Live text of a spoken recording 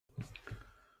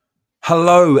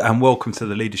Hello and welcome to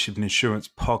the Leadership in Insurance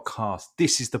podcast.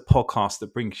 This is the podcast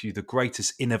that brings you the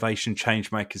greatest innovation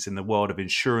change makers in the world of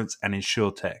insurance and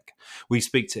insurtech. We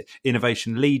speak to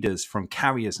innovation leaders from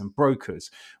carriers and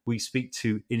brokers. We speak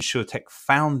to insurtech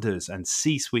founders and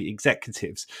C-suite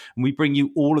executives. And we bring you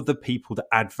all of the people that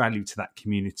add value to that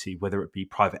community, whether it be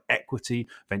private equity,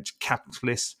 venture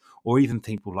capitalists, or even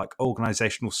people like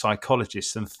organizational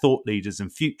psychologists and thought leaders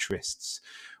and futurists.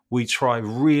 We try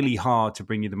really hard to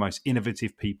bring you the most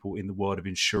innovative people in the world of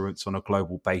insurance on a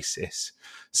global basis.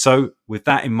 So with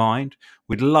that in mind,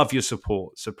 we'd love your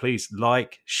support. So please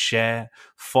like, share,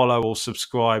 follow or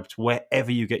subscribe to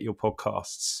wherever you get your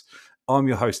podcasts. I'm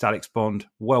your host, Alex Bond.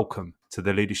 Welcome to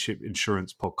the Leadership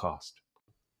Insurance Podcast.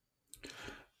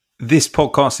 This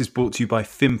podcast is brought to you by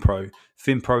FinPro.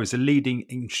 FinPro is a leading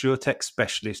insurtech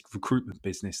specialist recruitment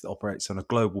business that operates on a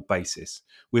global basis.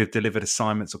 We have delivered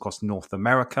assignments across North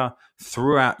America,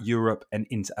 throughout Europe, and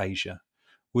into Asia.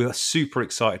 We are super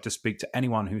excited to speak to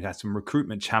anyone who has some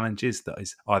recruitment challenges that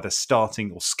is either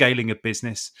starting or scaling a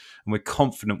business, and we're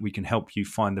confident we can help you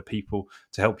find the people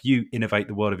to help you innovate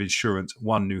the world of insurance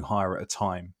one new hire at a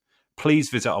time.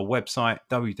 Please visit our website,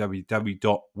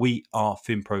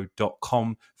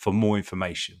 www.wearefinpro.com, for more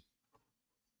information.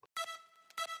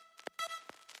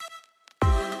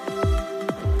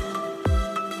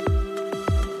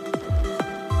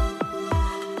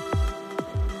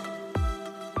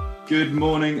 Good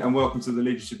morning and welcome to the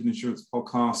Leadership in Insurance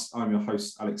podcast. I'm your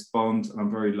host, Alex Bond, and I'm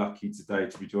very lucky today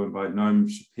to be joined by Noam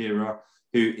Shapira,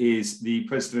 who is the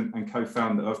president and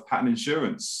co-founder of Pattern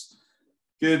Insurance.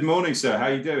 Good morning, sir. How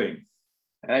are you doing?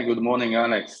 Hey, good morning,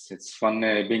 Alex. It's fun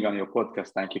being on your podcast.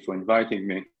 Thank you for inviting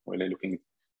me. Really looking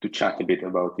to chat a bit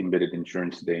about embedded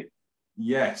insurance today.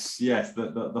 Yes,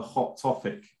 the hot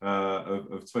topic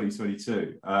of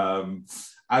 2022.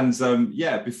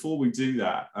 Before we do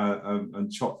that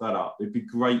and chop that up, it'd be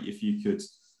great if you could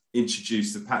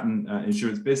introduce the Pattern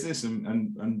Insurance business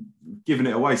and giving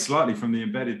it away slightly from the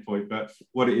embedded point, but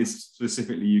what it is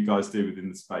specifically you guys do within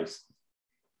the space.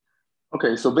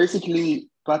 Okay, so basically,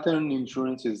 Pattern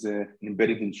Insurance is an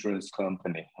embedded insurance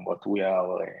company. What we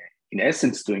are, in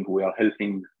essence, doing, we are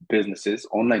helping businesses,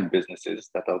 online businesses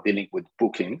that are dealing with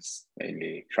bookings,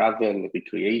 mainly travel,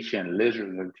 recreation, leisure,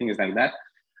 and things like that,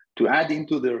 to add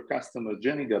into their customer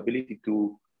journey the ability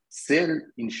to sell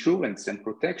insurance and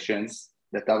protections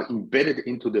that are embedded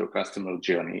into their customer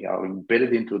journey, are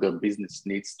embedded into their business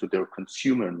needs, to their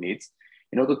consumer needs,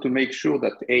 in order to make sure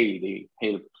that A, they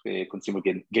help consumer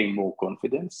gain more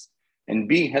confidence, and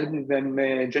B, helping them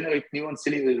generate new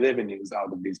ancillary revenues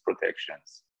out of these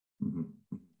protections. Mm-hmm.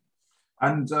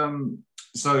 And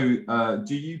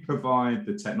do you provide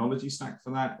the technology stack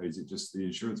for that? Or is it just the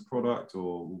insurance product,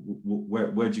 or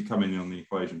where do you come in on the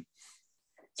equation?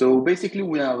 So basically,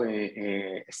 we are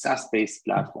a SaaS-based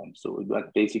platform. So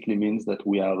that basically means that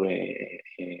we are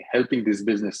helping these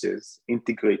businesses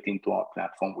integrate into our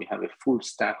platform. We have a full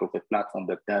stack of a platform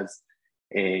that does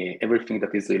everything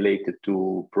that is related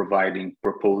to providing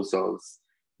proposals,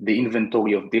 the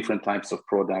inventory of different types of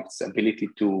products, ability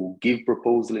to give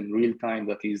proposal in real time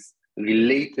that is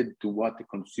related to what the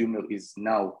consumer is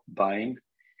now buying.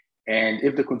 And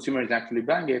if the consumer is actually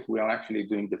buying it, we are actually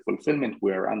doing the fulfillment.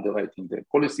 We are underwriting the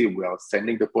policy. We are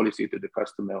sending the policy to the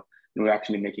customer. And we're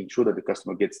actually making sure that the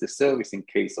customer gets the service in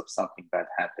case of something bad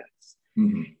happens.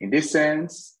 Mm-hmm. In this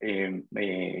sense,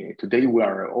 today we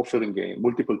are offering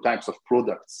multiple types of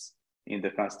products in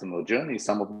the customer journey.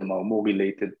 Some of them are more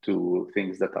related to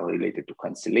things that are related to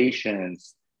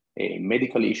cancellations,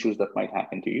 medical issues that might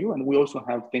happen to you. And we also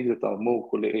have things that are more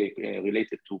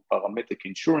related to parametric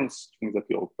insurance, things that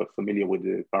you're familiar with,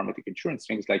 the parametric insurance,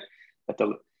 things like that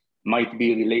might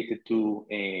be related to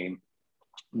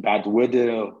bad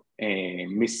weather,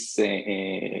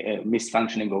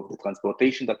 misfunctioning of the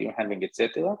transportation that you're having,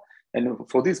 etc. And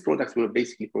for these products, we're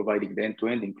basically providing the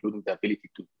end-to-end, including the ability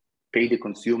to pay the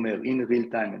consumer in real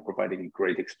time and providing a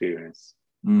great experience.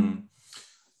 Mm.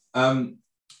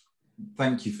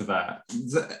 Thank you for that.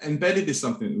 Embedded is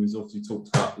something that we've obviously talked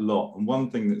about a lot. And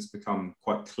one thing that's become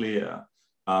quite clear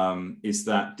is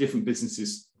that different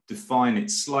businesses define it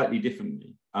slightly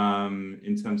differently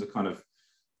in terms of kind of,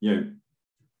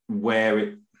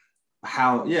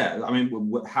 how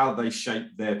they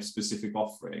shape their specific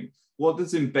offering. What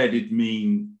does embedded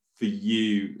mean for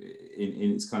you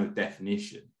in its kind of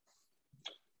definition?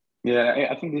 Yeah,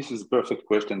 I think this is a perfect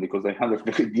question because I have a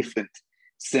very different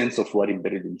sense of what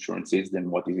embedded insurance is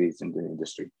than what it is in the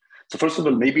industry. So first of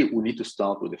all, maybe we need to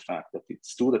start with the fact that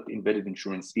it's true that embedded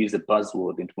insurance is a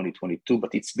buzzword in 2022,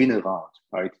 but it's been around,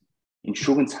 right?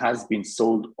 Insurance has been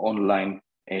sold online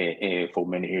for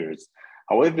many years.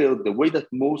 However, the way that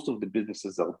most of the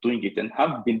businesses are doing it and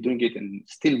have been doing it, and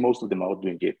still most of them are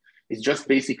doing it, is just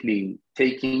basically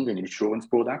taking an insurance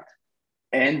product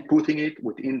and putting it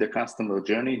within the customer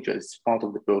journey, just part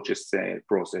of the purchase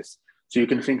process. So you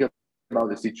can think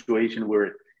about a situation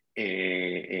where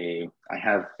I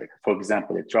have, for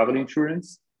example, a travel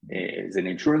insurance as an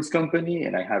insurance company,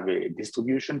 and I have a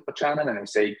distribution channel, and I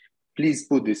say, please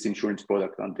put this insurance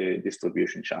product on the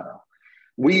distribution channel.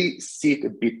 We see it a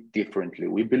bit differently.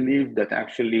 We believe that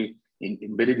actually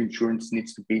embedded insurance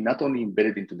needs to be not only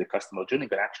embedded into the customer journey,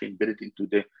 but actually embedded into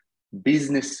the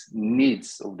business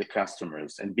needs of the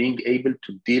customers, and being able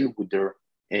to deal with their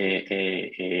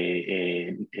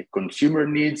consumer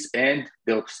needs and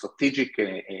their strategic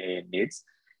needs.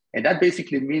 And that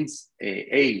basically means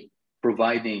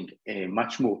providing a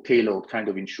much more tailored kind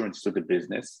of insurance to the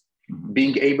business,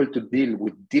 being able to deal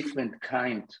with different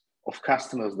kinds of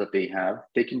customers that they have,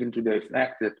 taking into the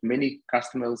fact that many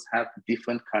customers have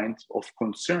different kinds of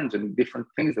concerns and different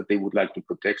things that they would like to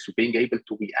protect. So being able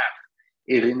to react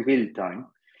in real time,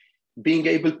 being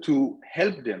able to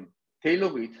help them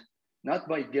tailor it, not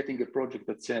by getting a project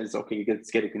that says, okay, let's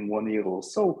get it in 1 year or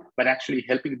so, but actually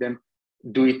helping them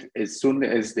do it as soon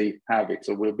as they have it.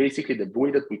 So we're basically, the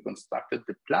way that we constructed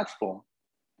the platform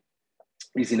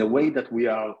is in a way that we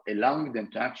are allowing them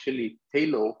to actually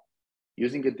tailor,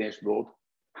 using a dashboard,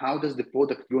 how does the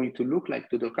product going to look like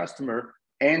to the customer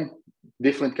and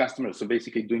different customers. So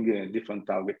basically doing a different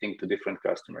targeting to different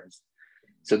customers.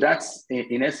 So that's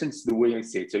in essence the way I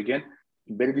say it. So again,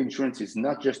 embedded insurance is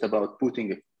not just about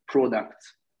putting a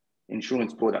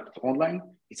insurance product online.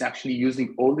 It's actually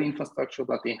using all the infrastructure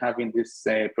that they have in this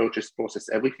purchase process,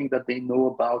 everything that they know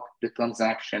about the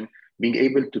transaction, being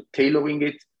able to tailoring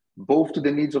it both to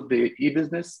the needs of the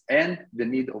e-business and the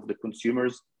need of the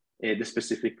consumers, the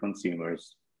specific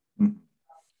consumers.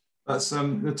 That's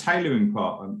the tailoring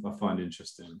part I find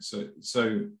interesting. So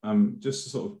just to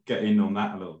sort of get in on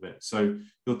that a little bit. So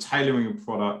you're tailoring a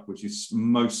product which is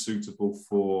most suitable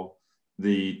for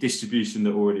the distribution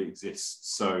that already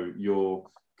exists. So you're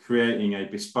creating a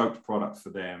bespoke product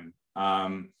for them.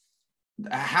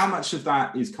 How much of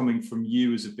that is coming from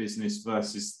you as a business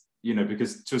versus,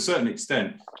 because to a certain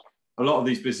extent, a lot of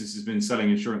these businesses have been selling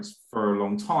insurance for a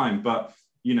long time, but,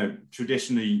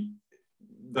 traditionally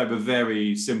they were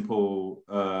very simple,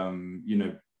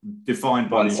 defined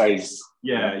by one size.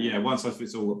 One size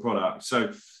fits all product.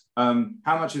 So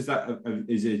how much is that?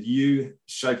 Is it you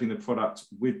shaping the product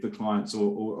with the clients,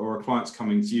 or are clients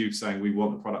coming to you saying, we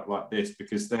want a product like this?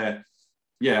 Because they're,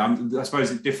 I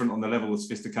suppose it's different on the level of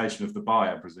sophistication of the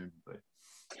buyer, presumably.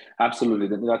 Absolutely.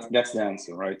 That's the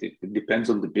answer, right? It depends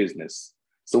on the business.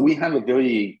 So we have a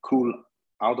very cool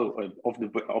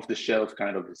off the shelf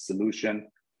kind of a solution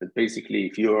that basically,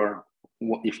 if you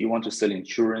want to sell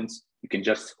insurance, you can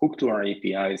just hook to our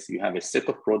APIs. You have a set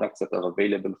of products that are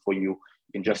available for you.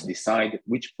 You can just decide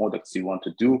which products you want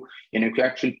to do. And you can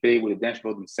actually play with a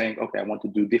dashboard and saying, okay, I want to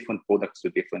do different products to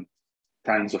different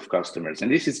kinds of customers.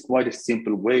 And this is quite a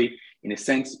simple way. In a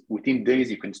sense, within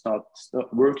days, you can start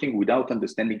working without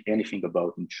understanding anything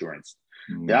about insurance.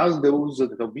 There are those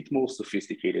that are a bit more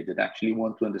sophisticated that actually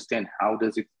want to understand how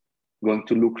does it going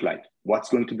to look like, what's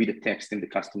going to be the text in the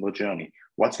customer journey,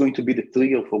 what's going to be the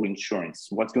trigger for insurance,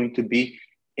 what's going to be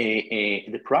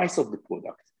the price of the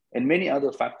product, and many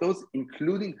other factors,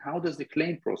 including how does the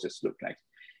claim process look like.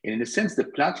 And in a sense, the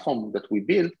platform that we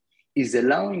build is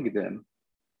allowing them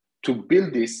to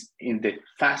build this in the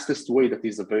fastest way that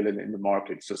is available in the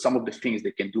market. So some of the things they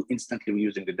can do instantly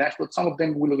using the dashboard, some of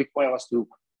them will require us to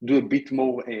do a bit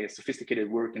more sophisticated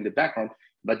work in the background,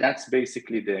 but that's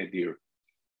basically the idea.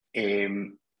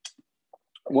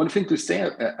 One thing to say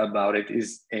about it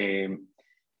is the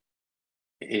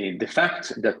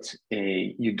fact that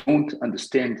you don't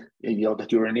understand,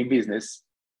 that you're in a business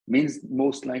means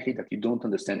most likely that you don't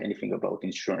understand anything about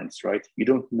insurance, right? You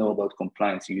don't know about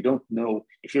compliance. You don't know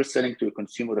if you're selling to a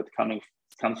consumer that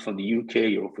comes from the UK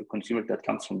or a consumer that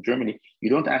comes from Germany,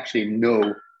 you don't actually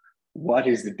know what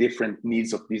is the different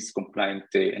needs of this compliant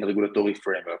and regulatory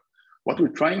framework. What we're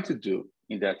trying to do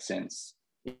in that sense,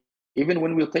 even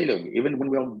when we're tailoring, even when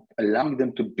we're allowing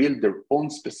them to build their own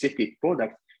specific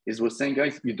product, is we're saying,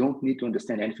 guys, you don't need to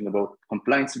understand anything about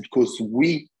compliance because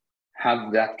we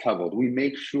have that covered. We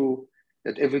make sure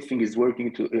that everything is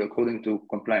working according to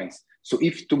compliance. So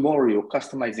if tomorrow you're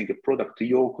customizing a product to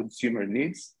your consumer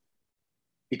needs,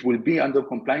 it will be under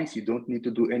compliance. You don't need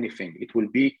to do anything. It will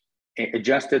be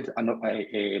adjusted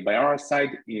by our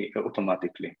side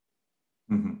automatically.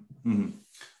 Mm-hmm. Mm-hmm.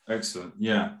 Excellent.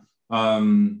 Yeah.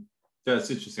 That's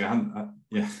interesting.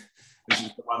 this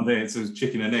is the one thing. It's a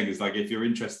chicken and egg. It's like if you're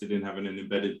interested in having an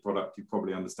embedded product, you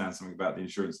probably understand something about the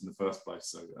insurance in the first place.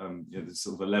 So there's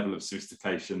sort of a level of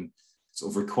sophistication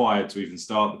sort of required to even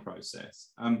start the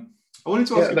process. I wanted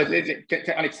to ask you. But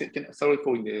Alex, sorry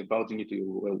for barging into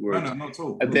your words. No, not at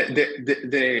all.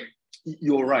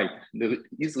 You're right. There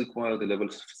is required a level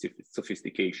of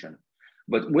sophistication.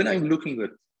 But when I'm looking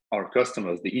at our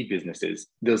customers, the e-businesses,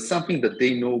 there's something that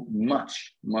they know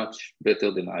much, much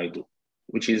better than I do,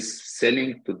 which is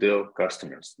selling to their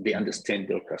customers. They understand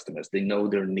their customers. They know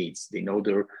their needs. They know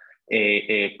their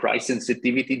price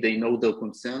sensitivity. They know their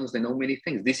concerns. They know many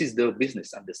things. This is their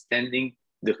business, understanding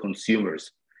the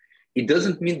consumers. It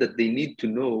doesn't mean that they need to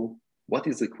know what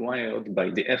is required by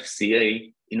the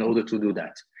FCA in order to do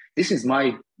that. This is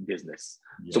my business.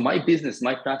 Yeah. So my business,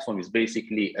 my platform is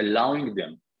basically allowing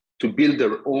them to build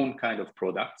their own kind of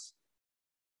products,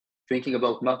 thinking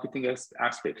about marketing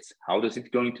aspects. How does it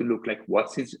going to look like?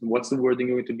 What's the wording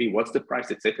going to be? What's the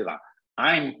price, etc.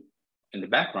 I'm in the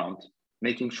background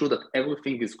making sure that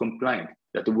everything is compliant,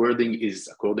 that the wording is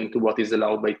according to what is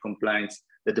allowed by compliance,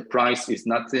 that the price is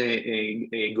not giving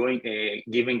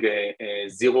a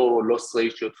zero loss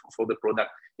ratio for the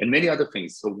product, and many other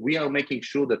things. So we are making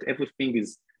sure that everything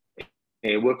is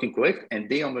working correct, and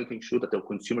they are making sure that our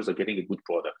consumers are getting a good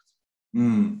product.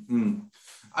 And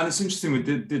it's interesting with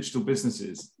digital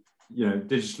businesses,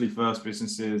 digitally first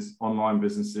businesses, online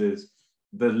businesses,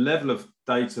 the level of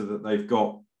data that they've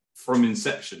got from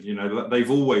inception,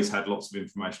 they've always had lots of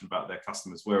information about their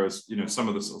customers, whereas, some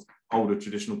of the sort of older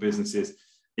traditional businesses,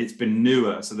 it's been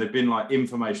newer. So they've been like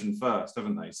information first,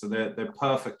 haven't they? So they're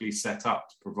perfectly set up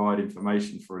to provide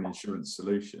information for an insurance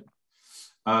solution.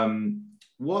 I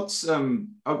was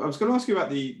going to ask you about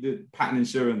the patent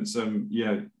insurance.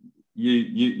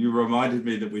 You reminded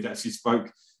me that we'd actually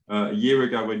spoke a year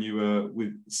ago when you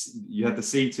had the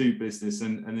C2 business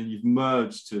and then you've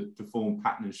merged to form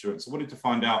patent insurance. I wanted to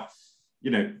find out,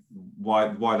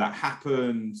 why that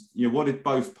happened. What did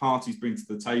both parties bring to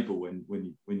the table when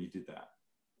you did that?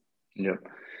 Yeah.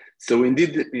 So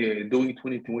indeed, during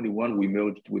 2021, we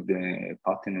merged with the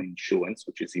Patent Insurance,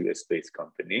 which is a US-based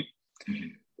company.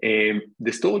 Mm-hmm.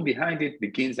 The story behind it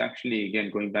begins actually, again,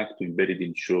 going back to embedded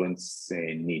insurance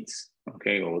needs,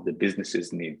 okay, or the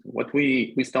business's need. What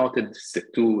we started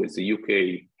Set2 as a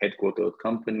UK headquartered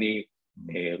company,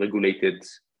 regulated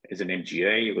as an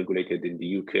MGA, regulated in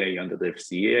the UK under the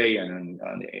FCA, and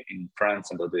in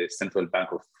France under the Central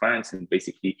Bank of France. And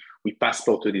basically, we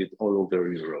passported it all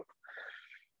over Europe.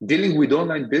 Dealing with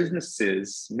online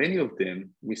businesses, many of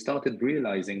them, we started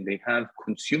realizing they have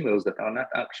consumers that are not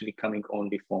actually coming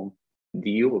only from the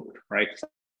Europe, right?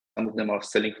 Some of them are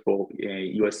selling for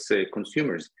US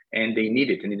consumers, and they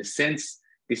need it. And in a sense,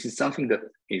 this is something that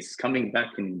is coming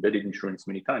back in embedded insurance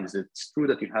many times. It's true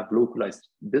that you have localized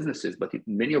businesses, but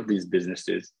many of these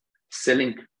businesses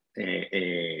selling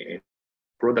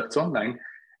products online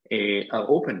are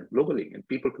open globally, and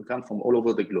people can come from all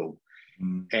over the globe.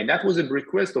 And that was a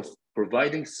request of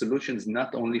providing solutions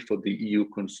not only for the EU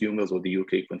consumers or the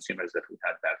UK consumers that we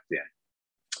had back then.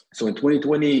 So in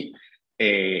 2020,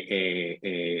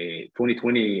 early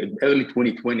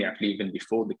 2020, actually even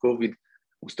before the COVID,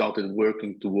 we started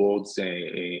working towards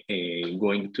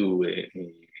going to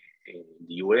the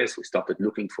US. We started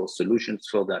looking for solutions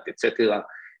for that, etc.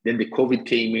 Then the COVID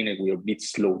came in and we were a bit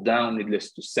slowed down,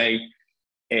 needless to say.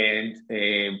 And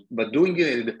but during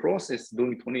the process,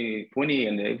 during 2020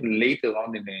 and even later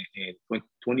on in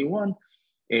 2021,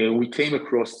 we came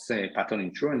across Patent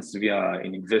Insurance via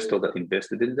an investor that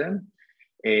invested in them.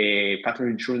 Patent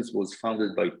Insurance was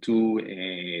founded by two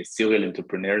serial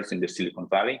entrepreneurs in the Silicon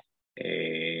Valley.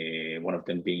 One of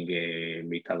them being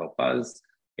Mital Arpaz,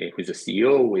 who's a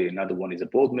CEO. Another one is a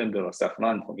board member,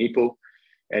 Safran from Hippo.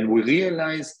 And we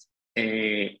realized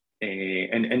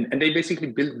and they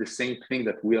basically built the same thing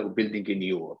that we are building in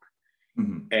Europe.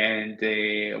 Mm-hmm. And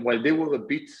while they were a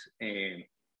bit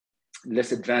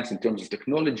less advanced in terms of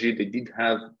technology, they did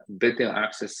have better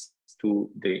access to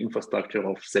the infrastructure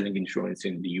of selling insurance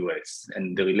in the US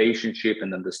and the relationship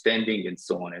and understanding and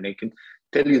so on. And I can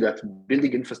tell you that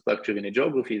building infrastructure in a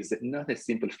geography is not a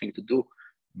simple thing to do.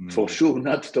 Mm. For sure,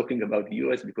 not talking about the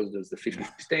US because there's the 50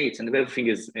 states and everything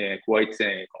is quite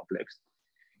complex.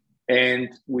 And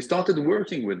we started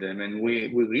working with them, and we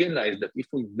realized that if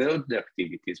we merge the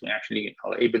activities, we actually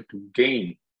are able to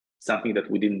gain something that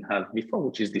we didn't have before,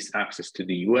 which is this access to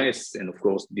the US, and of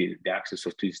course, the access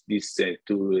to these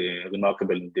two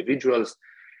remarkable individuals.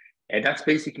 And that's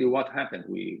basically what happened.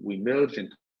 We merged,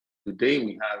 and today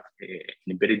we have an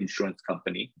embedded insurance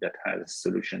company that has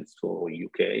solutions for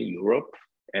UK, Europe,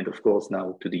 and of course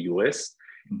now to the US.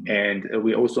 And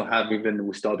we also have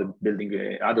we started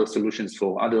building other solutions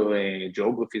for other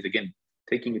geographies. Again,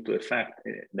 taking into effect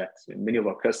that many of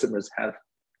our customers have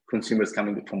consumers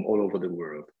coming from all over the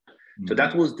world. So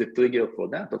that was the trigger for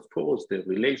that. Of course, the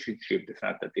relationship, the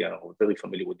fact that they are very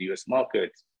familiar with the US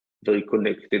market, very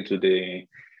connected to the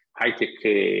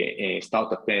high-tech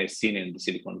startup scene in the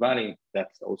Silicon Valley, that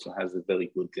also has a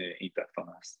very good impact on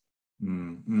us.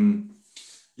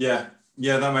 Yeah,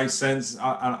 that makes sense.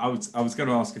 I was going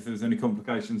to ask if there's any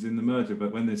complications in the merger,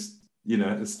 but when there's,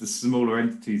 it's the smaller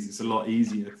entities, it's a lot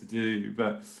easier to do.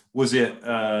 But was it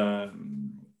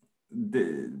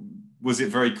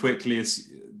very quickly?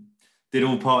 Did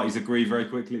all parties agree very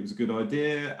quickly it was a good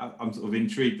idea? I'm sort of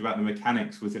intrigued about the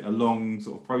mechanics. Was it a long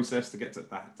sort of process to get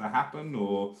that to happen,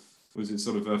 or was it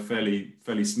sort of a fairly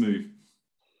smooth?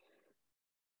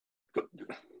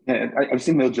 I've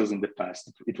seen mergers in the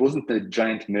past. It wasn't a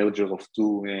giant merger of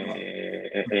two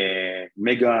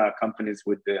mega companies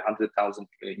with 100,000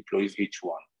 employees each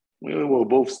one. We were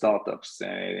both startups.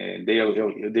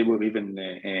 They were even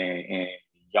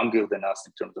younger than us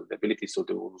in terms of the ability, so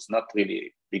there was not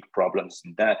really big problems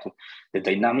in that. The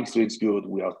dynamics is good.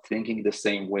 We are thinking the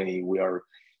same way. We are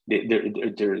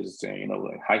there's a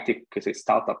high-tech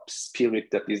startup spirit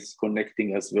that is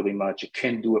connecting us very much, a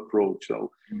can-do approach.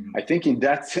 So I think in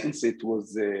that sense it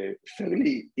was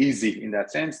fairly easy. In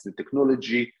that sense, the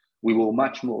technology, we were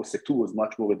much more, Setu was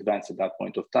much more advanced at that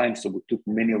point of time, so we took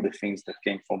many of the things that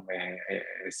came from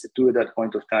Setu at that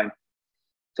point of time.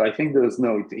 So I think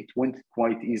it went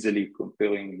quite easily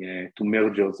comparing to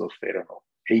mergers of, I don't know,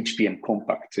 HP and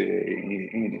Compaq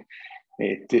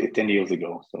 10 years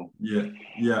ago. So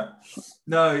yeah,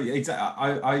 no,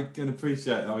 exactly. I can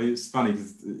appreciate. I mean, it's funny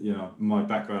because my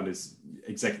background is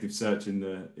executive search in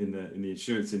the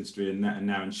insurance industry and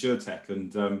now insurtech,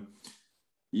 and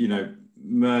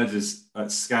mergers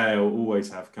at scale always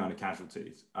have kind of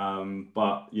casualties.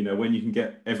 But when you can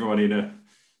get everyone in a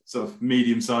sort of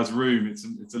medium-sized room,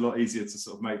 it's a lot easier to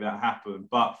sort of make that happen.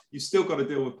 But you've still got to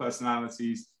deal with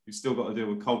personalities. You've still got to deal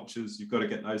with cultures. You've got to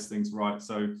get those things right.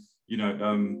 So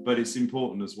but it's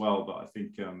important as well. But I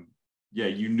think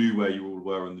you knew where you all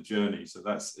were on the journey. So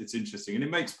it's interesting, and it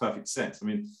makes perfect sense.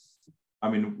 I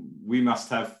mean, we must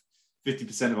have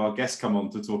 50% of our guests come on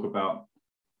to talk about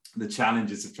the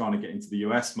challenges of trying to get into the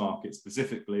US market,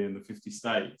 specifically in the 50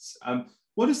 states.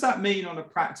 What does that mean on a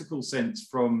practical sense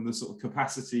from the sort of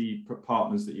capacity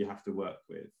partners that you have to work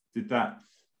with? That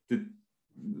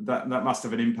must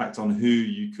have an impact on who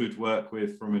you could work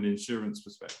with from an insurance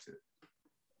perspective?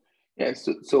 Yeah,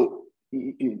 so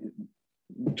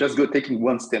just taking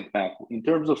one step back, in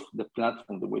terms of the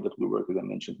platform, the way that we work, as I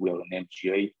mentioned, we are an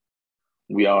MGA.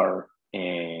 We are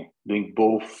doing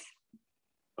both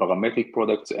parametric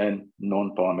products and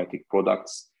non-parametric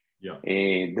products. Yeah.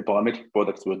 The parametric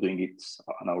products, we're doing it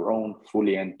on our own,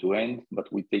 fully end-to-end, but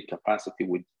we take capacity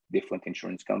with different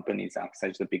insurance companies. AXA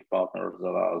is a big partner of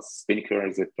ours. Spinnaker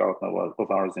is a partner of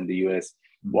ours in the US.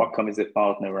 Wacom is a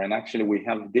partner. And actually, we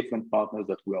have different partners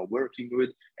that we are working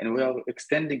with, and we are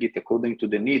extending it according to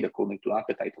the need, according to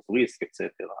appetite of risk,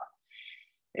 etc.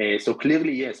 So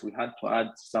clearly, yes, we had to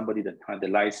add somebody that had a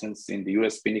license in the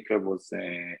US. Spinnaker was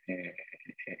a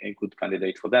good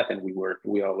candidate for that, and we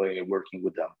are working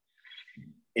with them.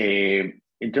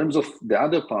 In terms of the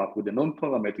other part, with the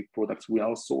non-parametric products, we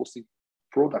are sourcing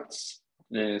products.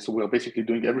 So we are basically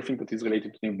doing everything that is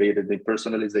related to the embedded, the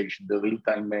personalization, the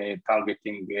real-time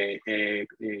targeting,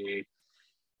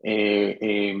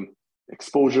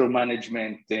 exposure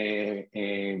management,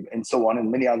 and so on, and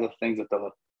many other things that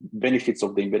are benefits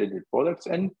of the embedded products.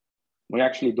 And we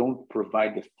actually don't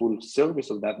provide the full service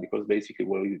of that because basically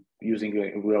we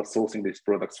are sourcing these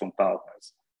products from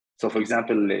partners. So for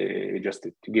example, just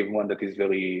to give one that is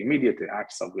very immediate,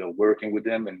 AXA, we are working with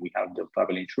them and we have their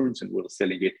travel insurance and we're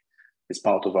selling it as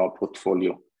part of our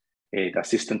portfolio, the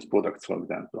assistance products, for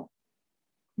example.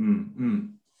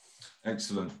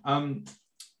 Excellent.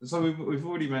 So we've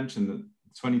already mentioned that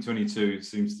 2022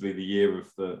 seems to be the year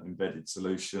of the embedded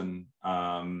solution.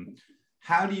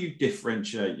 How do you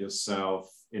differentiate yourself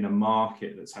in a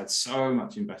market that's had so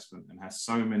much investment and has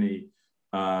so many,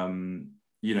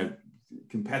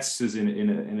 competitors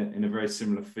in a very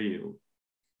similar field?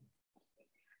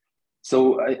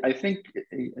 So I think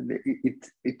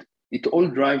it all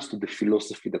drives to the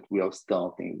philosophy that we are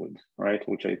starting with, right?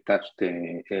 Which I touched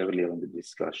earlier in the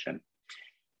discussion.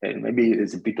 And maybe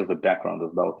there's a bit of a background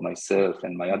about myself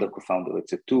and my other co-founder at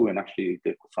Setu, and actually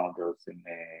the co-founders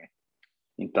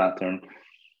in Pattern.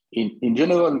 In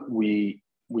general, we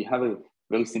have a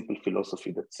very simple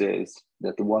philosophy that says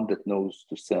that the one that knows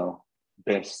to sell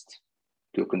best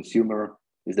to a consumer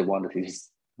is the one that is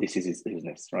this is his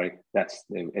business, right? That's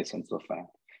the essence of that.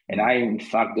 And I, in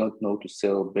fact, don't know to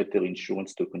sell better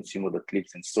insurance to a consumer that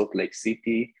lives in Salt Lake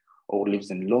City or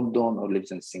lives in London or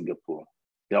lives in Singapore.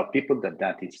 There are people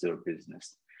that is their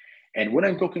business. And when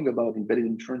I'm talking about embedded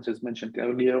insurance, as mentioned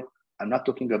earlier, I'm not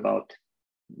talking about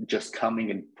just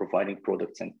coming and providing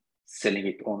products and selling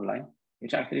it online.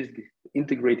 It actually is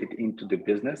integrated into the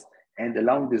business and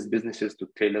allowing these businesses to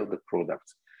tailor the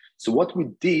products. So what we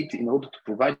did in order to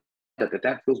provide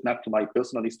that goes back to my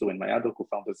personal history and my other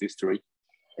co-founders' history,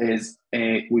 is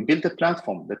we built a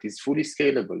platform that is fully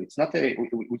scalable. It's not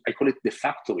I call it the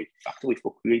factory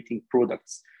for creating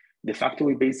products. The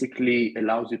factory basically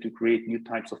allows you to create new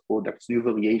types of products, new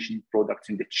variation products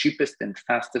in the cheapest and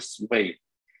fastest way.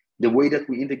 The way that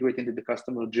we integrate into the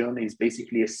customer journey is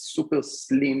basically a super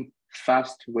slim,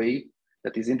 fast way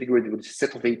that is integrated with a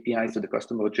set of APIs to the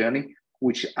customer journey,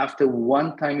 which after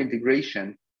one-time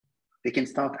integration, they can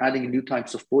start adding new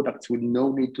types of products with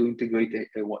no need to integrate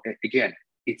again.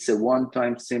 It's a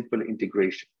one-time simple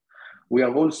integration. We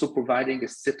are also providing a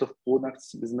set of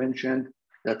products, as mentioned,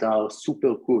 that are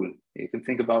super cool. You can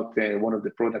think about one of the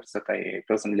products that I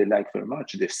personally like very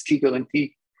much, the ski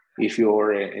guarantee. If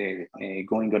you're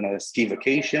going on a ski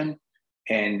vacation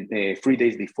and 3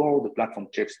 days before, the platform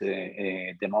checks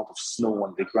the amount of snow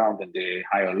on the ground and the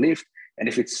higher lift. And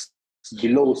if it's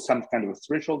below some kind of a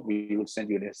threshold, we will send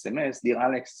you an SMS. Dear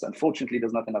Alex, unfortunately,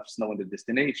 there's not enough snow in the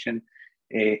destination.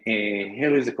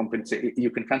 Here is a compensation. You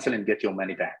can cancel and get your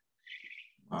money back.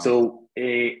 Wow. So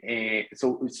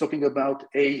it's talking about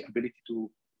ability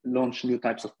to launch new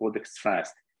types of products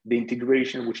fast. The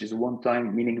integration, which is one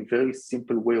time, meaning very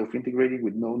simple way of integrating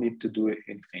with no need to do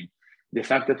anything. The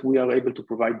fact that we are able to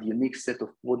provide unique set of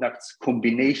products,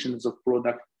 combinations of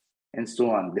products, and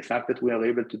so on. The fact that we are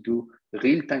able to do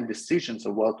real-time decisions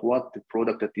about what the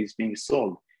product that is being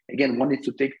sold. Again, one needs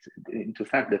to take into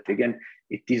fact that, again,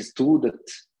 it is true that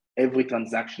every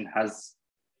transaction has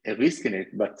a risk in it,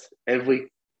 but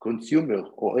every consumer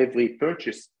or every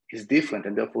purchase is different,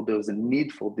 and therefore there's a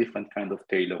need for different kind of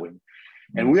tailoring.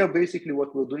 And we are basically,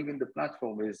 what we're doing in the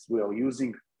platform is we are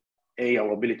using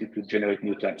our ability to generate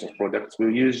new types of products. We're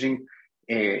using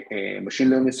a machine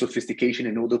learning sophistication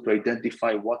in order to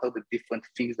identify what are the different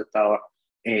things that are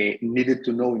needed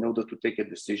to know in order to take a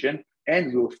decision.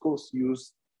 And we, of course,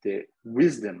 use the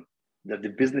wisdom that the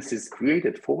business has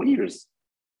created for years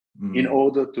in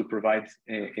order to provide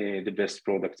the best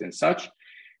products and such.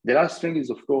 The last thing is,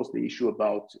 of course, the issue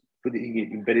about putting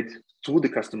it embedded through the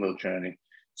customer journey.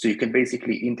 So you can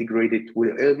basically integrate it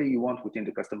wherever you want within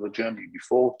the customer journey,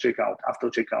 before checkout, after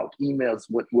checkout, emails,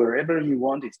 wherever you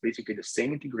want. It's basically the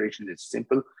same integration. It's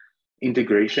simple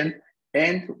integration.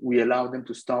 And we allow them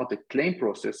to start a claim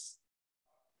process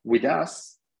with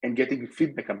us and getting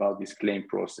feedback about this claim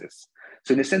process.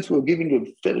 So in a sense, we're giving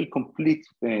a very complete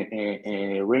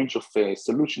range of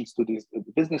solutions to these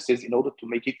businesses in order to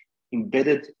make it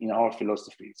embedded in our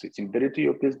philosophy. So it's embedded to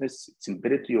your business, it's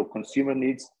embedded to your consumer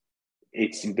needs,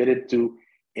 it's embedded to,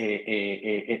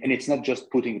 and it's not just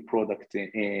putting a product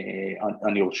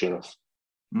on your shelf.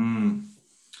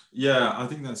 Yeah, I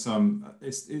think that's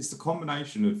it's the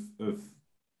combination of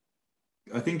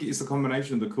I think it's the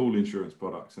combination of the cool insurance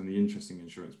products and the interesting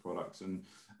insurance products. And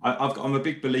I'm a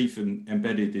big believer in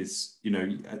embedded is, you know,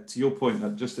 to your point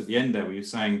that just at the end there where you're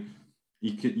saying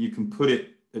you can put it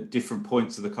at different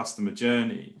points of the customer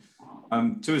journey.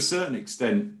 To a certain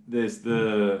extent, there's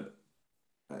the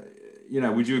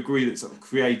would you agree that sort of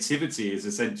creativity is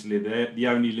essentially the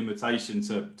only limitation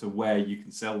to where you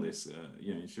can sell this,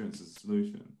 insurance as a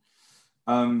solution?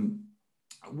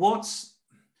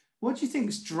 What do you think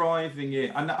is driving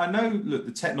it? And I know, look,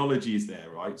 the technology is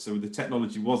there, right? So the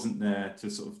technology wasn't there to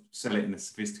sort of sell it in a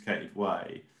sophisticated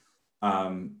way.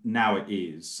 Now it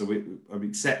is. So I'm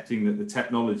accepting that the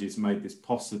technology has made this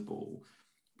possible.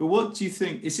 But what do you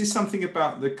think? Is this something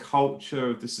about the culture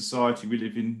of the society we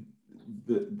live in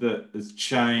that has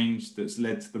changed, that's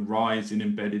led to the rise in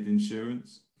embedded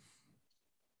insurance?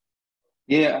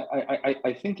 Yeah,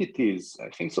 I think it is. I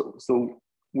think so. So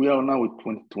we are now in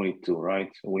 2022,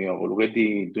 right? We are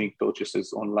already doing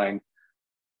purchases online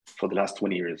for the last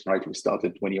 20 years, right? We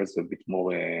started 20 years a bit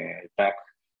more back,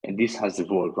 and this has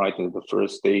evolved, right? The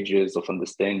first stages of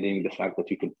understanding the fact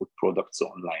that you can put products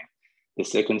online. The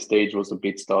second stage was a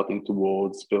bit starting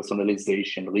towards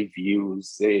personalization,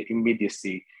 reviews,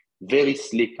 immediacy, very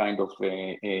sleek kind of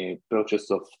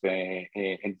purchase of,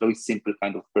 and very simple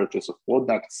kind of purchase of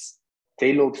products,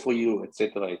 tailored for you,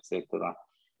 etc., etc.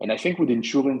 And I think with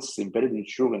insurance, embedded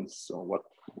insurance, or what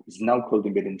is now called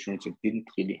embedded insurance, it didn't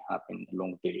really happen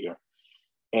along there.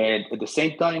 And at the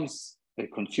same time,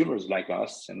 consumers like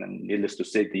us, and then needless to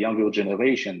say, the younger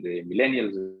generation, the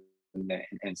millennials,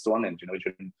 and so on, and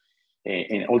generation,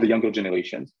 and all the younger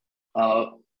generations,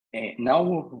 are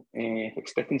now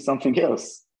expecting something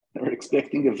else. They're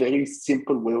expecting a very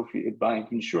simple way of buying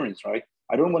insurance, right?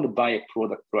 I don't want to buy a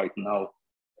product right now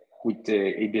with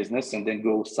a business and then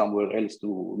go somewhere else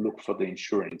to look for the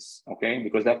insurance, okay?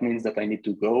 Because that means that I need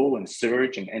to go and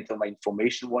search and enter my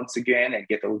information once again and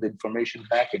get all the information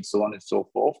back and so on and so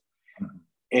forth.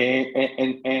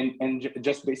 And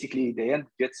just basically in the end,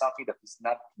 get something that is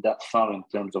not that far in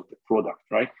terms of the product,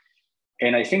 right?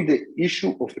 And I think the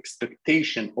issue of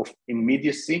expectation of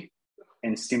immediacy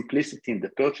and simplicity in the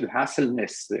purchase,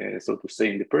 hassleness, so to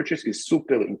say, in the purchase is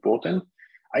super important.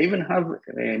 I even have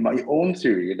my own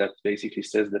theory that basically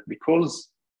says that because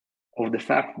of the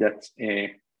fact that,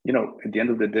 at the end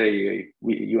of the day,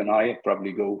 you and I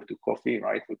probably go to coffee,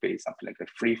 right? We pay something like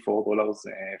 $3-4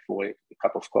 for a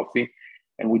cup of coffee,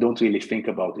 and we don't really think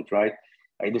about it, right?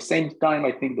 At the same time,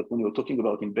 I think that when you're talking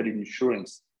about embedded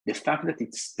insurance, the fact that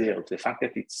it's there, the fact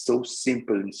that it's so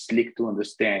simple and slick to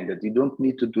understand, that you don't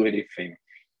need to do anything.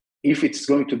 If it's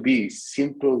going to be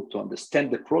simple to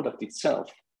understand the product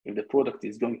itself, if the product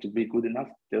is going to be good enough,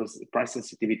 there's price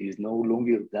sensitivity is no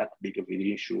longer that big of an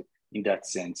issue in that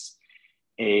sense.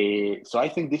 So I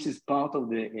think this is part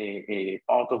of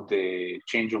the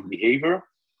change of behavior.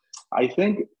 I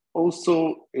think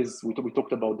also, as we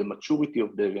talked about the maturity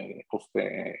of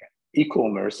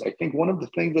e-commerce, I think one of the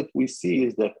things that we see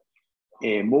is that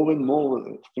more and more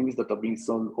things that are being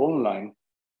sold online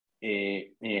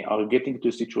are getting to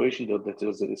a situation that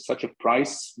there's such a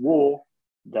price war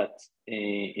that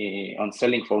on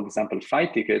selling, for example,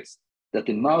 flight tickets, that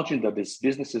the margin that these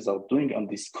businesses are doing on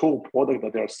this core product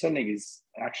that they are selling is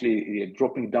actually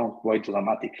dropping down quite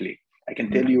dramatically. I can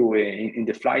tell you in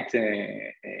the flight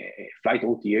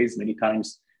OTAs, many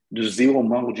times there's zero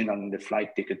margin on the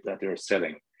flight ticket that they're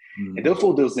selling. And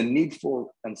therefore, there's a need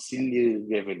for ancillary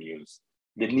revenues,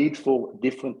 the need for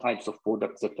different types of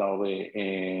products that are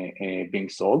being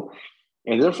sold.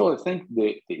 And therefore, I think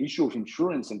the issue of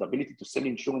insurance and the ability to sell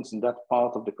insurance in that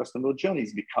part of the customer journey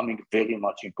is becoming very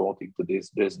much important to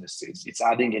these businesses. It's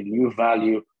adding a new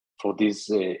value for these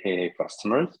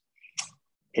customers.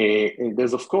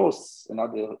 There's, of course,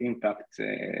 another impact,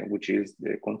 which is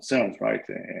the concerns, right?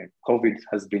 COVID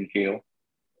has been here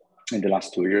in the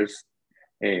last 2 years.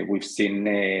 We've seen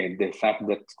the fact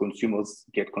that consumers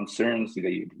get concerns.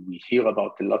 We hear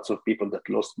about lots of people that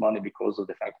lost money because of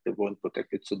the fact they weren't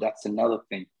protected. So that's another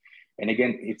thing. And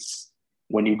again, it's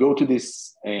when you go to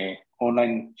this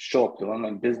online shop or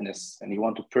online business and you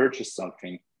want to purchase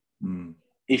something,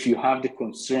 if you have the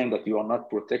concern that you are not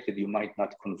protected, you might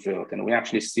not convert. And we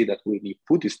actually see that when you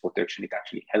put this protection, it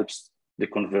actually helps the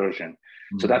conversion.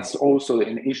 So that's also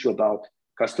an issue about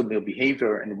customer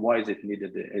behavior and why is it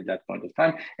needed at that point of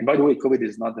time. And by the way, COVID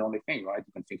is not the only thing, right?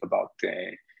 You can think about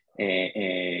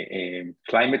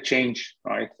climate change,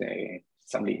 right?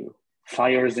 Suddenly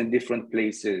fires in different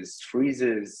places,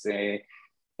 freezes,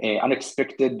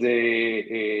 unexpected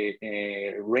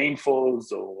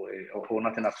rainfalls or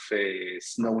not enough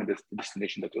snow in the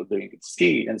destination that you're doing at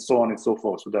ski and so on and so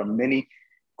forth. So there are many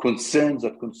concerns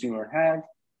that consumers have,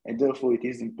 and therefore it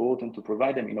is important to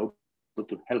provide them to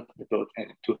help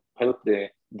the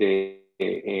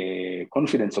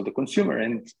confidence of the consumer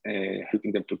and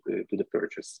helping them to the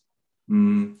purchase.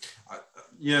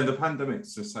 Yeah, the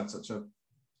pandemic's just had such an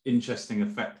interesting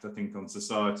effect, I think, on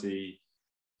society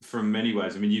from many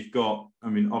ways. I mean,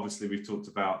 obviously we've talked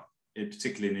about it,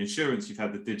 particularly in insurance, you've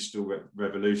had the digital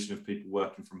revolution of people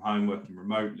working from home, working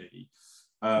remotely.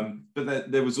 But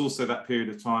there was also that period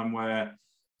of time where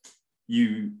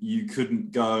you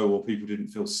couldn't go, or people didn't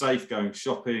feel safe going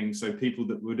shopping. So people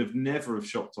that would have never have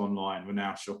shopped online were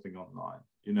now shopping online.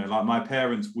 Like my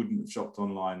parents wouldn't have shopped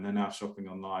online, they're now shopping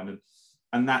online.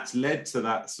 And that's led to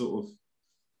that sort of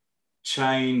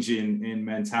change in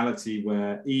mentality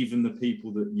where even the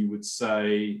people that you would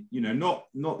say, not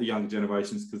the younger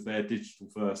generations because they're digital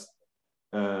first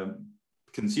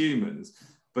consumers,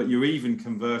 but you're even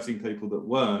converting people that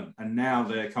weren't, and now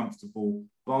they're comfortable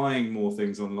buying more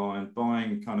things online,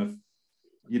 buying kind of,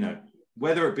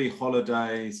 whether it be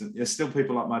holidays, and there's still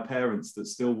people like my parents that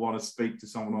still want to speak to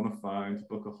someone on a phone to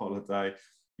book a holiday.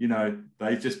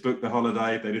 They just booked the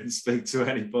holiday, they didn't speak to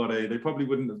anybody, they probably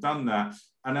wouldn't have done that.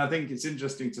 And I think it's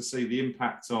interesting to see the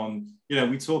impact on,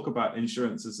 we talk about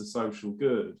insurance as a social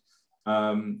good,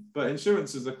 but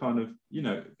insurance is a kind of,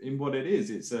 in what it is,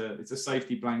 it's a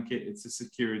safety blanket, it's a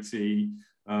security.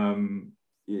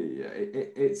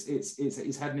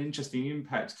 It's had an interesting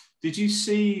impact. Did you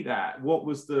see that? What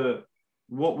was the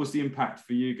impact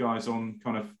for you guys on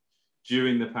kind of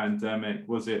during the pandemic?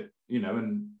 Was it,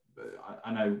 and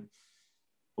I know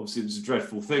obviously it was a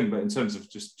dreadful thing, but in terms of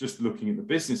just looking at the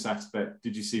business aspect,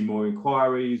 did you see more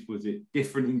inquiries? Was it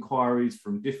different inquiries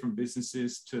from different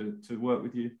businesses to work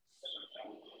with you?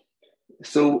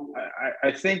 So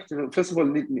I think, first of all,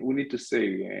 we need to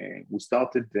say we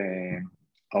started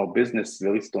our business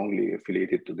very strongly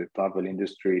affiliated to the travel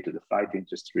industry, to the flight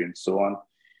industry, and so on.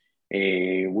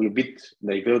 We're a bit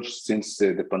diverged since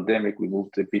the pandemic. We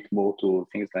moved a bit more to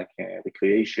things like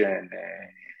recreation,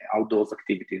 outdoors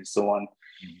activity, and so on.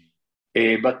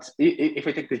 But if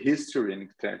I take the history and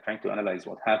trying to analyze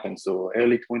what happened, so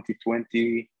early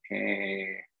 2020,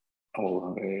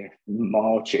 or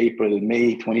March, April,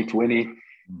 May 2020,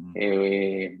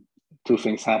 two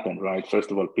things happened, right?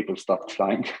 First of all, people stopped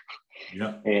flying.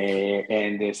 Yeah.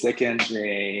 And the second,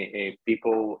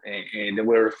 people, there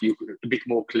were a bit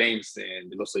more claims,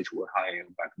 and the loss rates were higher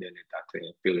back then at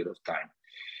that period of time.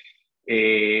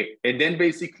 And then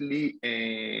basically,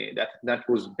 that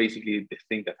was basically the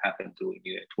thing that happened during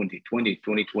 2020,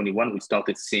 2021. We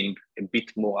started seeing a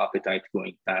bit more appetite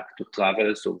going back to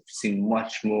travel. So we've seen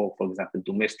much more, for example,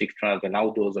 domestic travel,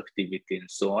 outdoors activity,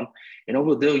 and so on. And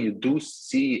over there, you do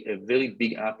see a very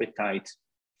big appetite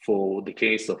for the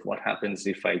case of what happens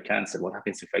if I cancel, what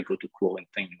happens if I go to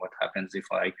quarantine, what happens if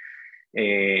I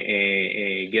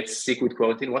get sick with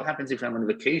quarantine, what happens if I'm on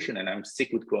vacation and I'm sick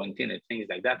with quarantine, and things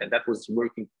like that. And that was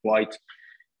working quite,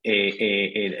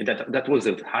 that was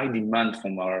a high demand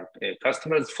from our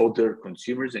customers for their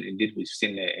consumers, and indeed we've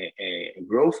seen a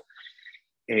growth.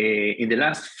 In the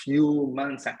last few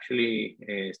months, actually,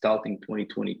 starting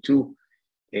 2022,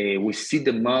 we see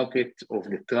the market of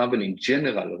the travel in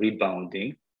general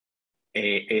rebounding.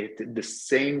 The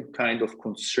same kind of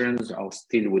concerns are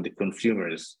still with the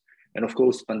consumers. And of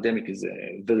course, pandemic is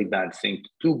a very bad thing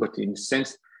too, but in a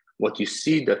sense, what you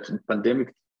see that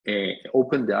pandemic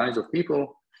opened the eyes of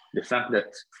people, the fact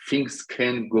that things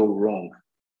can go wrong.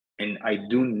 And I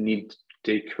do need to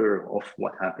take care of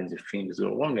what happens if things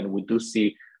go wrong. And we do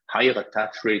see higher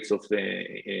attach rates of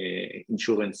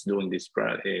insurance during this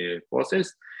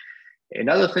process.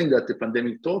 Another thing that the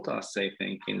pandemic taught us, I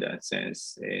think, in that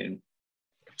sense,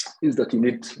 is that you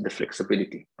need the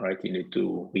flexibility, right? You need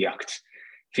to react.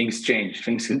 Things change.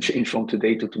 Things can change from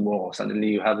today to tomorrow. Suddenly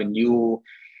you have a new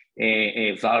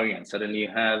variant. Suddenly you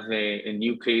have a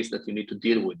new case that you need to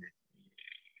deal with.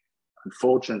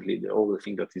 Unfortunately, all the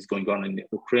thing that is going on in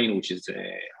Ukraine, which is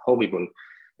horrible,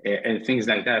 and things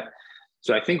like that.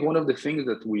 So I think one of the things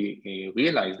that we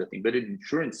realized that embedded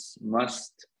insurance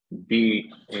must be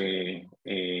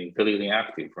very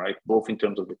reactive, right? Both in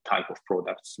terms of the type of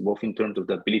products, both in terms of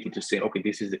the ability to say, okay,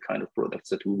 this is the kind of products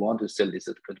that we want to sell, this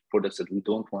is the kind of products that we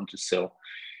don't want to sell.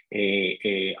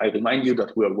 I remind you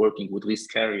that we are working with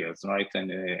risk carriers, right? And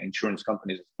insurance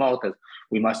companies as part of,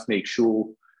 we must make sure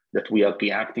that we are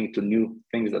reacting to new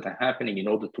things that are happening in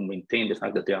order to maintain the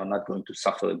fact that they are not going to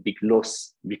suffer a big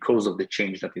loss because of the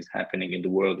change that is happening in the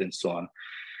world and so on.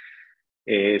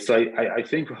 So I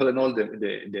think all in all,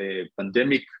 the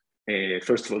pandemic,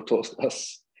 first of all, taught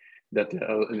us that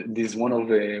this one of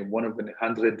the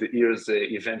 100 years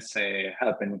events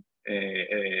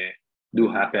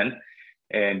do happen,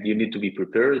 and you need to be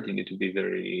prepared. You need to be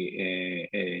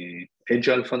very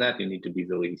agile for that. You need to be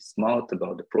very smart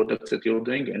about the products that you're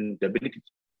doing, and the ability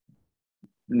to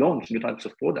launch new types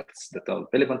of products that are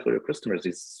relevant for your customers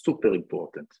is super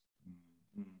important.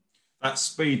 That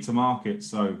speed to market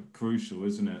so crucial,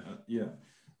 isn't it? Yeah.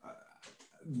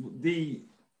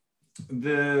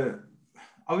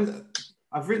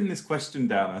 I've written this question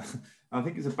down. I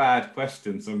think it's a bad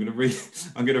question, so I'm going to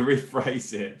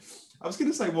rephrase it. I was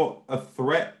going to say what a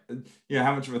threat,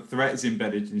 how much of a threat is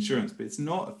embedded insurance, but it's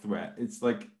not a threat. It's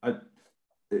like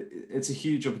it's a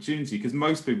huge opportunity because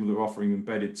most people that are offering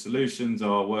embedded solutions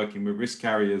are working with risk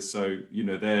carriers, so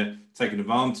they're taking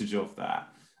advantage of that.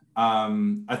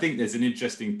 I think there's an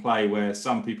interesting play where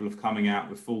some people are coming out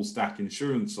with full stack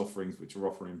insurance offerings which are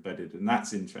offering embedded, and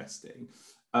that's interesting.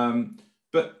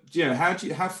 But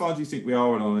how far do you think we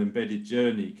are on our embedded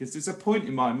journey? Because there's a point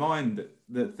in my mind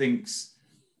that thinks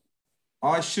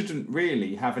I shouldn't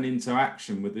really have an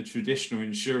interaction with a traditional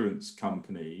insurance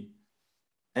company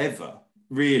ever,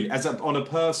 really, on a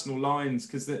personal lines,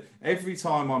 because every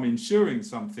time I'm insuring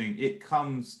something, it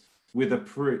comes with a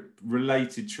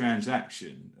related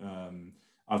transaction.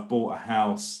 I've bought a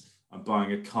house, I'm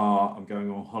buying a car, I'm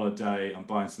going on holiday, I'm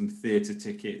buying some theatre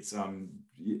tickets.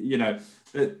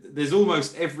 There's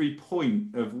almost every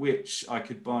point of which I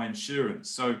could buy insurance.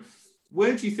 So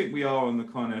where do you think we are on the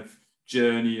kind of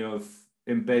journey of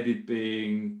embedded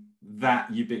being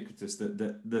that ubiquitous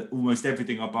that almost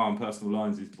everything I buy on personal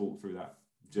lines is bought through that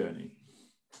journey?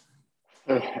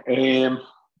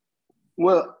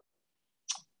 Well,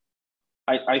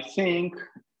 I think,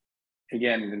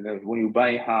 again, when you buy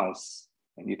a house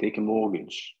and you take a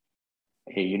mortgage,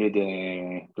 you need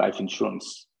a life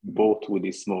insurance bought with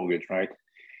this mortgage, right?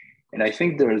 And I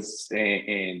think there's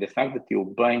the fact that you're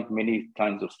buying many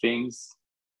kinds of things.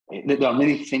 There are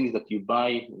many things that you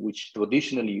buy which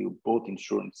traditionally you bought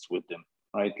insurance with them,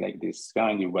 right? Like this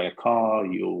kind, you buy a car,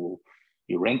 you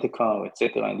rent a car,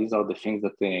 etc. And these are the things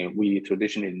that we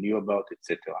traditionally knew about,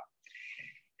 etc.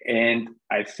 And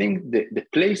I think the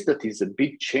place that is a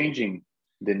bit changing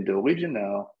than the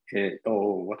original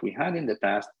or what we had in the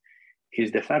past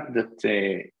is the fact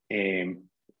that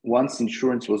once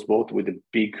insurance was bought with a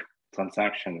big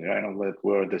transaction, right?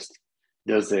 Where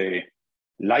there's a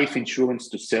life insurance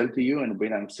to sell to you, and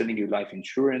when I'm selling you life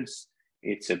insurance,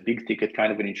 it's a big ticket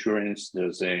kind of an insurance.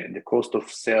 The cost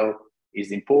of sale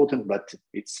is important, but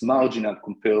it's marginal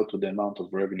compared to the amount of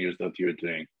revenues that you're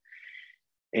doing.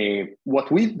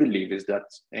 What we believe is that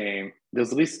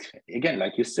there's risk, again,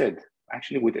 like you said,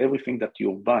 actually with everything that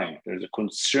you're buying, there's a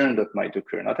concern that might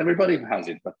occur. Not everybody has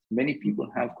it, but many people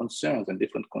have concerns and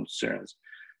different concerns.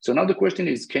 So now the question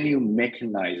is, can you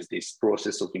mechanize this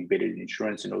process of embedded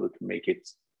insurance in order to make it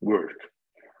work,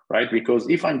 right? Because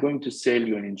if I'm going to sell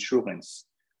you an insurance,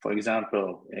 for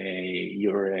example,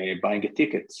 you're buying a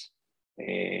ticket,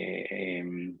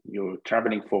 you're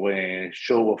traveling for a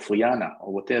show of Rihanna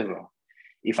or whatever.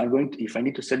 If I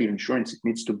need to sell you insurance, it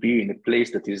needs to be in a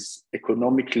place that is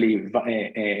economically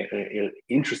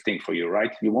interesting for you,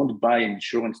 right? You won't buy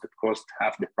insurance that costs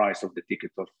half the price of the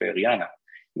ticket of Rihanna.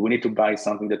 You will need to buy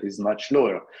something that is much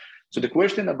lower. So the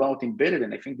question about embedded,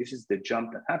 and I think this is the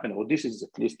jump that happened, or this is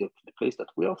at least the place that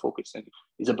we are focusing,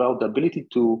 is about the ability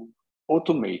to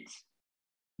automate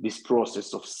this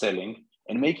process of selling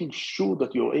and making sure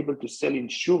that you're able to sell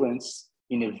insurance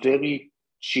in a very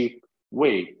cheap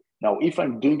way. Now, if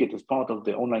I'm doing it as part of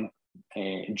the online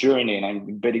journey and I'm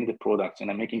embedding the products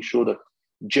and I'm making sure that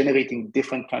generating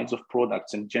different kinds of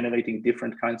products and generating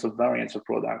different kinds of variants of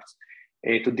products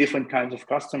to different kinds of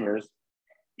customers,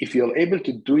 if you're able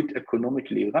to do it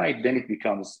economically right, then it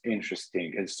becomes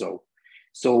interesting. And so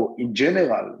in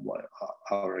general,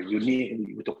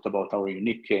 we talked about our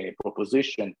unique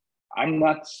proposition. I'm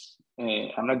not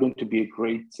going to be a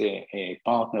great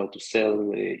partner to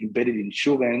sell embedded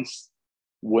insurance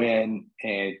when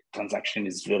a transaction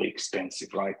is very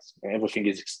expensive, right? Everything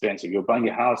is expensive. You're buying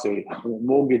a house, a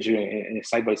mortgage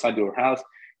side by side your house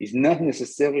is not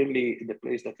necessarily the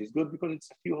place that is good because it's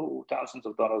a few thousands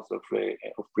of dollars of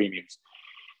premiums.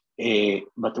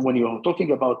 But when you're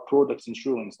talking about products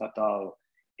insurance that are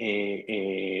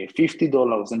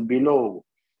 $50 and below,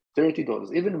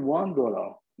 $30, even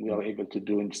 $1, we are able to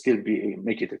do and still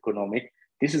make it economic.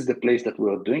 This is the place that we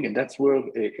are doing, and that's where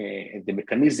the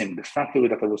mechanism, the factory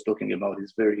that I was talking about,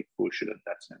 is very crucial in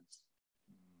that sense.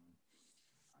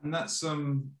 And that's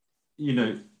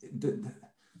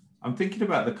I'm thinking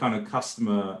about the kind of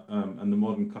customer and the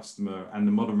modern customer and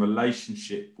the modern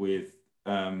relationship with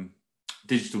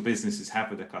digital businesses have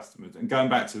with their customers. And going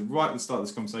back to right at the start of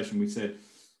this conversation, we said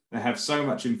they have so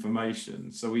much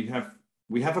information, so we have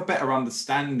a better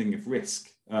understanding of risk.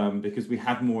 Because we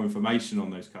have more information on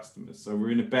those customers. So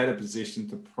we're in a better position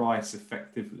to price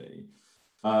effectively.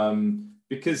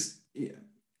 Because,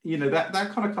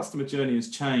 that kind of customer journey has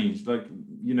changed. Like,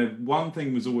 one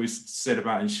thing was always said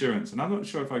about insurance, and I'm not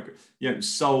sure if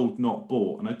sold, not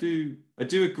bought. And I do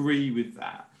agree with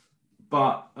that.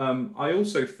 But I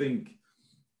also think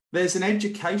there's an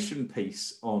education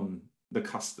piece on the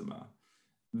customer.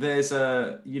 There's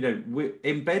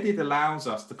embedded allows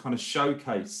us to kind of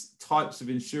showcase types of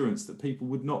insurance that people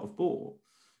would not have bought.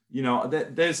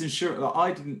 There's insurance that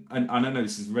I didn't, and I know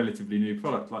this is a relatively new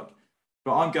product, but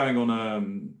I'm going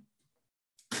on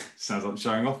sounds like I'm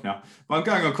showing off now, but I'm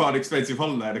going on quite an expensive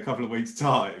holiday in a couple of weeks'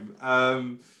 time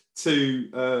to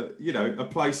a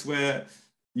place where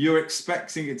you're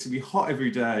expecting it to be hot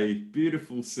every day,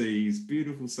 beautiful seas,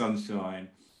 beautiful sunshine.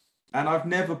 And I've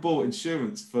never bought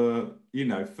insurance for the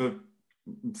sun,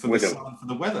 for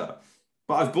the weather,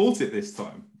 but I've bought it this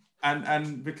time,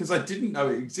 and because I didn't know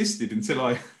it existed until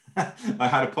I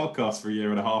had a podcast for a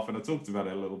year and a half, and I talked about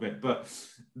it a little bit. But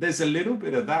there's a little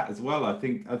bit of that as well. I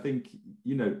think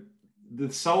the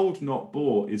sold not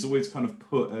bought is always kind of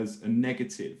put as a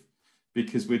negative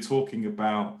because we're talking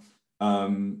about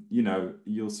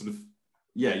you're sort of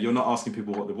you're not asking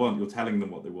people what they want, you're telling them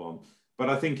what they want. But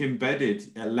I think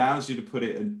embedded allows you to put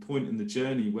it at a point in the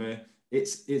journey where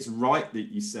it's right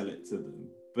that you sell it to them,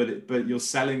 but you're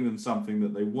selling them something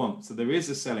that they want. So there is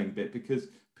a selling bit because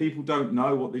people don't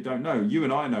know what they don't know. You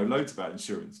and I know loads about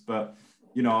insurance, but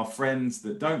our friends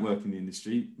that don't work in the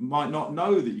industry might not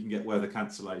know that you can get weather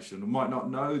cancellation, or might not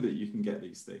know that you can get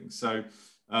these things. So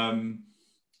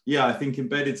yeah, I think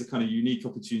embedded's a kind of unique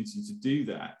opportunity to do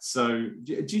that. So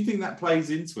do you think that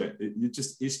plays into it? It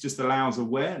just allows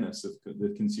awareness of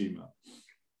the consumer.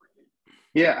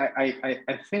 Yeah,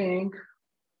 I think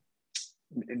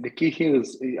the key here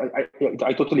is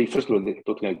I totally, first of all, I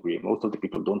totally agree. Most of the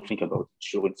people don't think about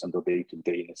insurance on the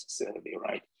day-to-day necessarily,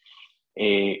 right?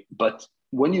 But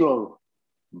when you're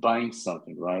buying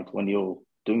something, right? When you're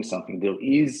doing something, there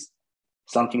is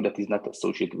something that is not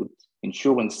associated with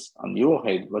insurance on your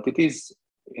head, but it is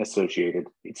associated.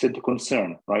 It's a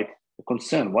concern, right? A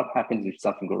concern. What happens if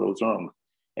something goes wrong?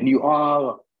 And you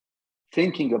are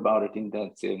thinking about it in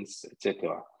that sense,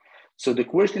 etc. So the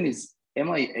question is, am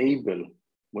I able,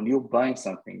 when you're buying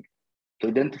something, to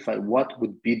identify what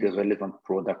would be the relevant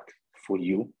product for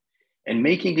you, and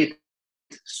making it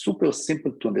super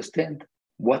simple to understand?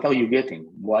 What are you getting?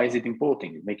 Why is it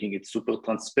important? Making it super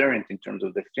transparent in terms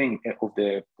of the thing, of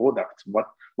the product.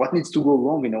 What needs to go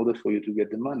wrong in order for you to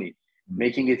get the money?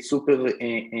 Making it super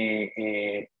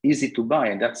easy to buy,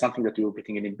 and that's something that you're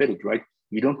getting in embedded, right?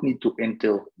 You don't need to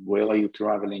enter where are you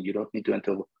traveling. You don't need to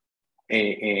enter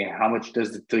how much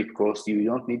does the trip cost you. You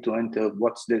don't need to enter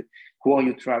who are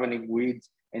you traveling with,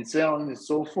 and so on and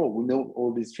so forth. We know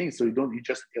all these things, so you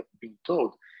just have been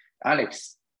told,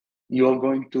 Alex, you're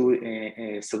going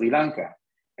to Sri Lanka,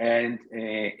 and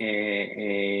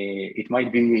it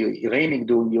might be raining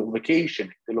during your vacation,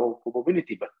 the low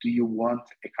probability, but do you want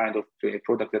a kind of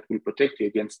product that will protect you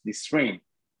against this rain,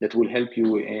 that will help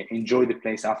you enjoy the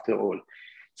place after all?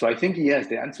 So I think, yes,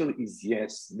 the answer is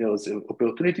yes. There's an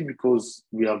opportunity because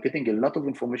we are getting a lot of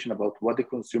information about what the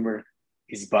consumer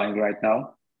is buying right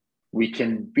now. We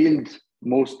can build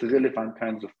most relevant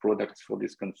kinds of products for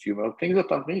this consumer, things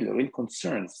that are real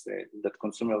concerns that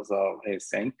consumers are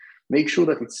saying. Make sure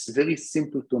that it's very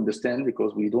simple to understand,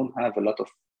 because we don't have a lot of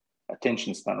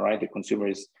attention span, right? The consumer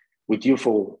is with you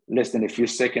for less than a few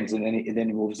seconds, and then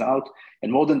he moves out.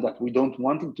 And more than that, we don't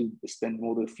want him to spend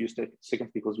more than a few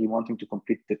seconds, because we want him to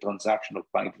complete the transaction of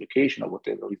buying vacation or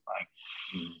whatever he's buying.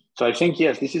 So I think,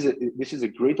 yes, this is a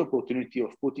great opportunity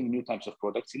of putting new types of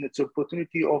products in. It's an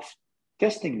opportunity of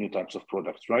testing new types of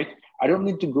products, right? I don't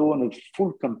need to go on a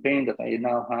full campaign that I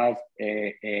now have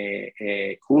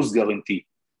a cruise guarantee.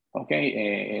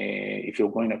 Okay, if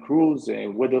you're going on a cruise,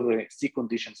 weather, sea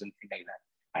conditions and things like that,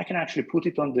 I can actually put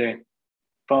it on the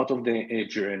part of the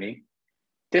journey,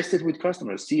 test it with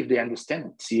customers, see if they understand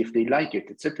it, see if they like it,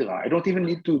 etc. I don't even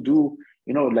need to do,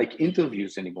 like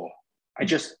interviews anymore. I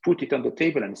just put it on the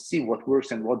table and see what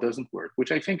works and what doesn't work,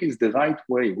 which I think is the right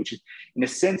way, which is in a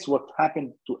sense what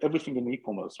happened to everything in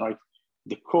e-commerce, right?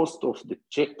 The cost of the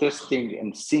testing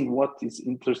and seeing what is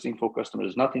interesting for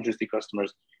customers, not interesting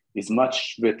customers, is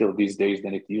much better these days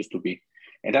than it used to be.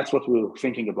 And that's what we're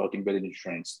thinking about embedded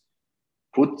insurance.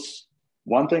 Put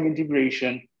one-time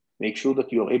integration, make sure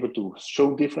that you are able to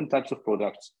show different types of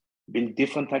products, build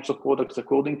different types of products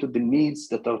according to the needs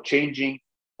that are changing,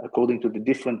 according to the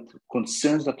different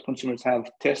concerns that consumers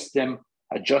have, test them,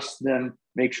 adjust them,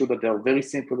 make sure that they are very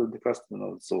simple with the customer,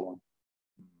 and so on.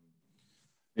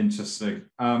 Interesting.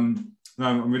 No,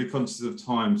 I'm really conscious of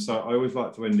time, so I always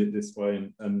like to end it this way.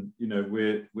 And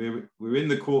we're in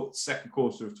the second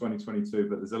quarter of 2022,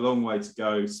 but there's a long way to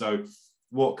go. So,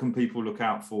 what can people look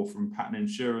out for from Pattern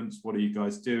Insurance? What are you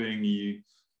guys doing?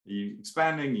 Are you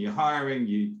expanding? Are you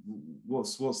hiring?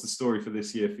 What's the story for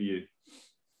this year for you?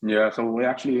 Yeah, so we're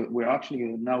actually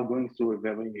now going through a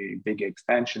very big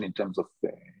expansion in terms of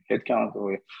headcount.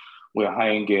 We're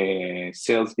hiring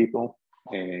salespeople,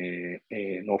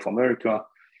 North America,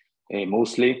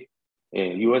 mostly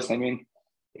US. I mean,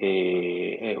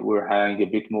 we're hiring a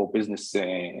bit more business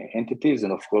entities,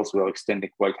 and of course, we're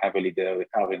extending quite heavily the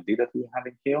R&D that we're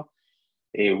having here.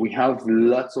 We have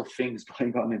lots of things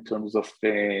going on in terms of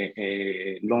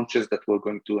launches that we're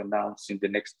going to announce in the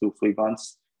next 2-3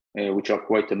 months. Which are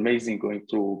quite amazing, going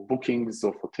to bookings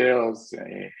of hotels,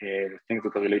 things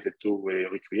that are related to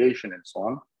recreation and so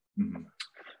on. Mm-hmm.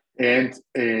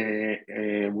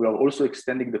 And we are also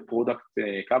extending the product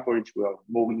coverage. We are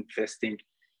more investing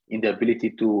in the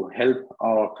ability to help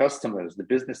our customers, the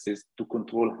businesses, to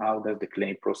control how does the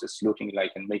claim process looking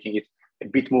like, and making it a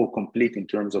bit more complete in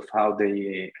terms of how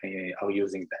they are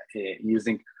using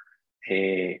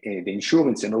the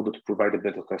insurance in order to provide a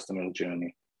better customer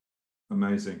journey.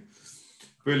 Amazing,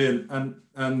 brilliant,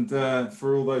 and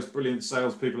for all those brilliant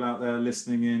salespeople out there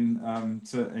listening in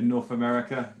North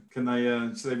America, can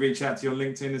should they reach out to you on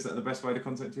LinkedIn? Is that the best way to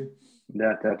contact you?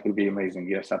 That will be amazing.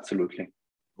 Yes, absolutely.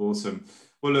 Awesome.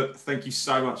 Well, look, thank you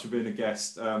so much for being a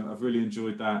guest. I've really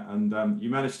enjoyed that, and you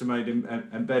managed to make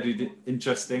embedded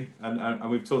interesting, and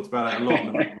we've talked about it a lot.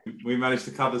 And we managed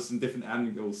to cover some different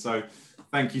angles. So,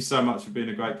 thank you so much for being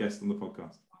a great guest on the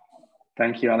podcast.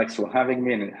 Thank you, Alex, for having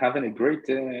me and having a great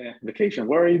vacation.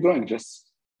 Where are you going?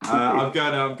 Just I'm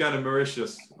going to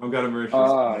Mauritius.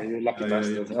 Oh, you lucky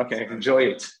bastard. Yeah. Okay, enjoy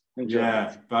it. Enjoy.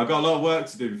 But I've got a lot of work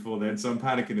to do before then, so I'm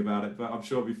panicking about it. But I'm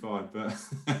sure I'll be fine. But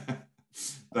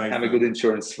thanks. Have a good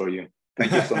insurance for you.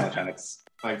 Thank you so much, Alex.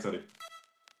 Thanks, Eddie.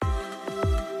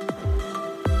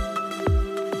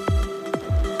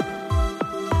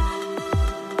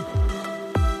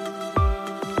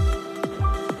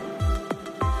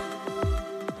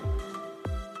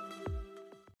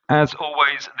 As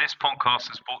always, this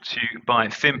podcast is brought to you by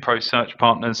FinPro Search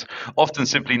Partners, often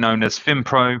simply known as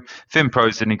FinPro. FinPro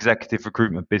is an executive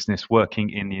recruitment business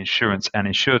working in the insurance and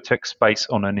insurtech space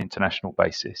on an international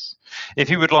basis. If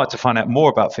you would like to find out more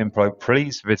about FinPro,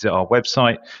 please visit our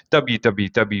website,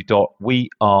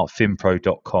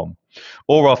 www.wearefinpro.com,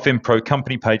 or our FinPro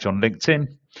company page on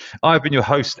LinkedIn. I've been your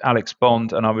host, Alex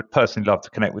Bond, and I would personally love to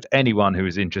connect with anyone who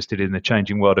is interested in the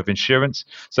changing world of insurance.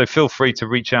 So feel free to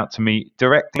reach out to me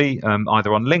directly,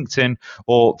 either on LinkedIn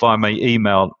or via my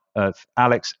email at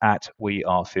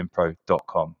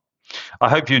alex@wearefinpro.com. I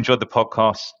hope you enjoyed the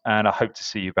podcast, and I hope to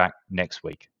see you back next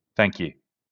week. Thank you.